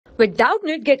With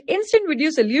Doubtnut, get instant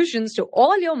video solutions to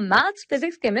all your maths,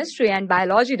 physics, chemistry, and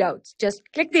biology doubts. Just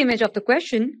click the image of the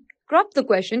question, crop the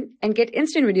question, and get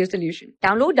instant video solution.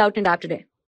 Download Doubtnut app today.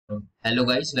 Hello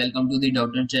guys, welcome to the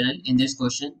Doubtnut channel. In this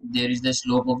question, there is the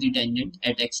slope of the tangent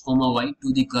at x comma y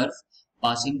to the curve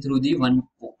passing through the 1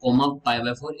 comma pi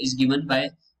by 4 is given by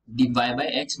dy by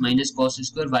x minus cos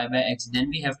square y by x.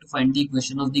 Then we have to find the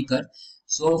equation of the curve.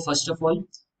 So first of all,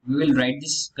 we will write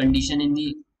this condition in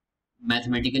the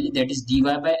mathematically, that is dy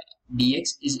by dx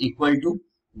is equal to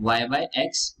y by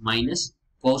x minus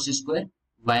cos square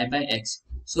y by x.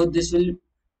 So this will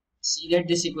see that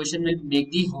this equation will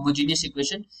make the homogeneous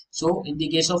equation. So in the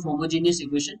case of homogeneous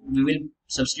equation, we will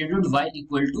substitute y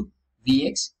equal to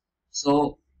vx.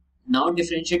 So now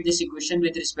differentiate this equation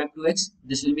with respect to x.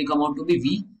 This will come out to be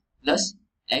v plus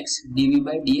x dv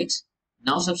by dx.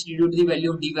 Now substitute the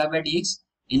value of dy by dx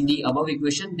in the above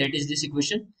equation, that is this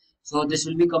equation. So this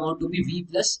will come out to be v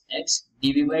plus x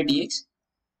dv by dx,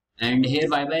 and here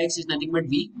y by x is nothing but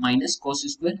v minus cos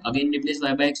square. Again replace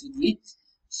y by x with v.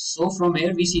 So from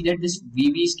here we see that this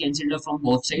vv is cancelled off from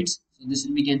both sides. So this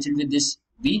will be cancelled with this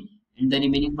v, and the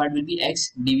remaining part will be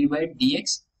x dv by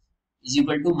dx is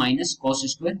equal to minus cos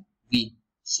square v.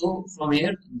 So from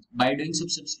here, by doing some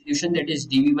substitution, that is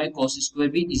dv by cos square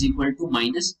v is equal to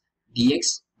minus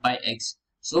dx by x.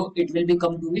 So it will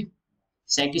become to be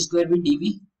sec square v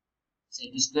dv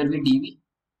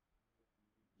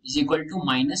is equal to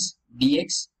minus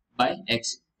dx by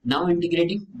x. Now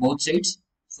integrating both sides.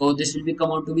 So this will come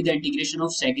out to be the integration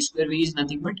of sec square v is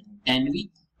nothing but tan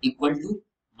v equal to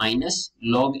minus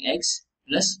log x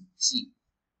plus c.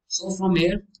 So from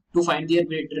here, to find the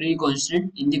arbitrary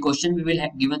constant in the question, we will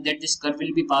have given that this curve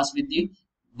will be passed with the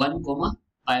 1 comma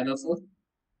pi by 4.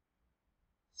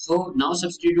 So now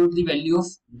substitute the value of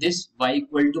this y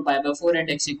equal to pi by 4 and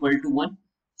x equal to 1.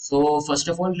 So first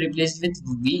of all, replace with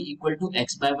v equal to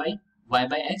x by y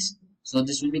by x. So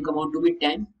this will come out to be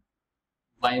tan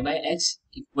y by x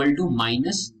equal to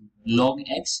minus log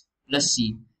x plus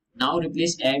c. Now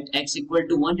replace at x equal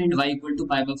to 1 and y equal to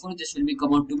pi by 4. This will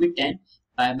come out to be tan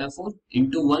pi by 4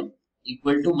 into 1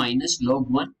 equal to minus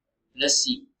log 1 plus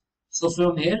c. So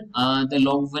from here, the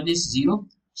log 1 is 0.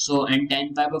 So and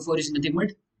tan pi by 4 is nothing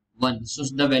but 1. So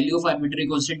the value of arbitrary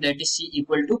constant, that is c,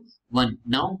 equal to 1.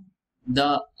 Now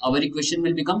our equation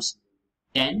will becomes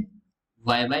tan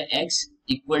y by x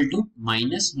equal to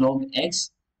minus log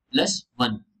x plus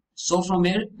 1. So from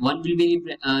here, 1 will be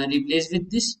replaced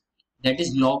with this, that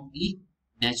is log e,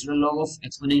 natural log of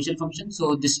exponential function.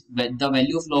 So this, the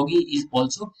value of log e is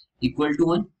also equal to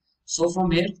 1. So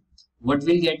from here, what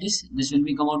we'll get is this will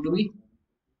come out to be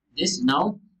this.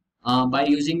 Now by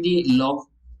using the log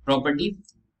property,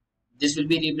 this will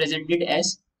be represented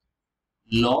as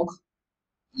log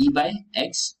e by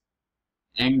x,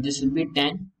 and this will be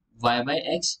tan y by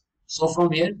x. So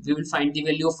from here we will find the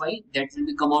value of y, that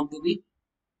will come out to be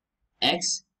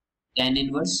x tan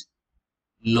inverse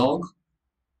log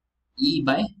e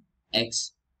by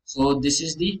x. So this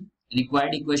is the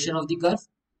required equation of the curve.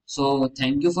 So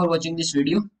thank you for watching this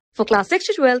video. For class 6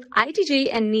 to 12, IIT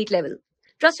JEE and NEET level.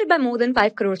 Trusted by more than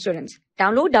 5 crore students.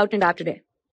 Download Doubtnut app today.